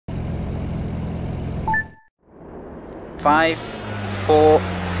5, 4,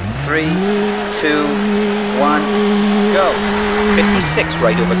 3, 2, 1, go. 56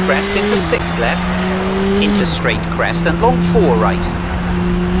 right over crest into 6 left, into straight crest and long 4 right.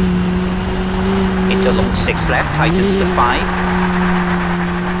 Into long 6 left, tightens to 5.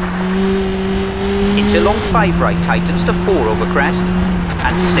 Into long 5 right, tightens to 4 over crest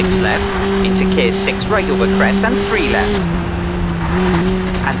and 6 left. Into care 6 right over crest and 3 left.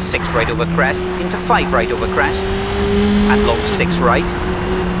 And 6 right over crest, into 5 right over crest and long 6 right.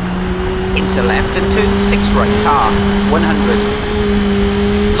 Into left and turn 6 right, tar, 100.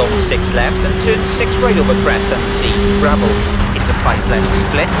 Long 6 left and turn 6 right over crest and C, gravel. Into 5 left,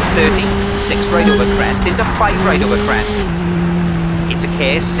 split, 30, 6 right over crest, into 5 right over crest. Into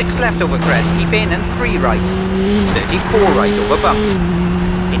care, 6 left over crest, keep in and 3 right. 34 right over bump.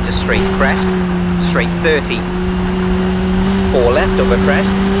 Into straight crest, straight 30. 4 left over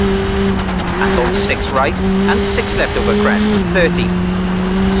crest, and long 6 right, and 6 left over crest, 30.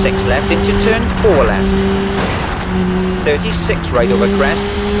 6 left into turn 4 left. 36 right over crest,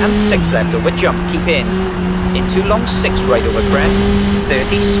 and 6 left over jump, keep in. Into long 6 right over crest,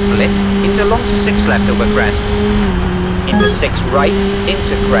 30 split, into long 6 left over crest. Into 6 right,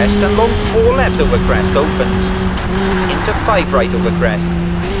 into crest, and long 4 left over crest, opens. Into 5 right over crest.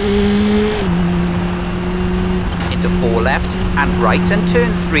 Into 4 left and right and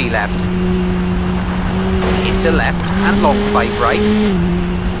turn 3 left. Into left and long 5 right.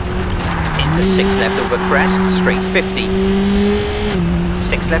 Into 6 left over crest, straight 50.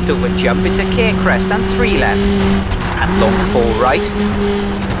 6 left over jump into care crest and 3 left. And long 4 right.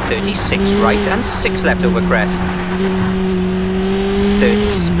 36 right and 6 left over crest. 30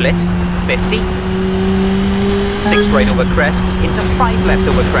 split, 50. 6 right over crest, into 5 left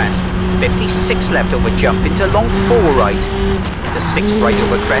over crest. 56 left over jump into long 4 right. Into 6 right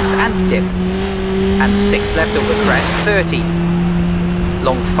over crest and dip. And 6 left over crest, 30.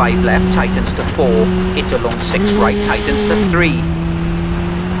 Long 5 left, tightens to 4. Into long 6 right, tightens to 3.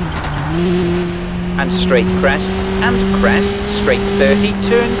 And straight crest, straight 30,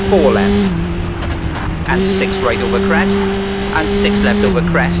 turn 4 left. And 6 right over crest, and 6 left over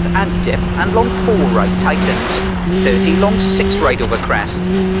crest, and dip, and long 4 right, tightens. 30, long 6 right over crest.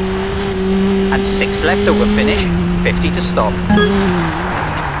 And 6 left over finish, 50 to stop.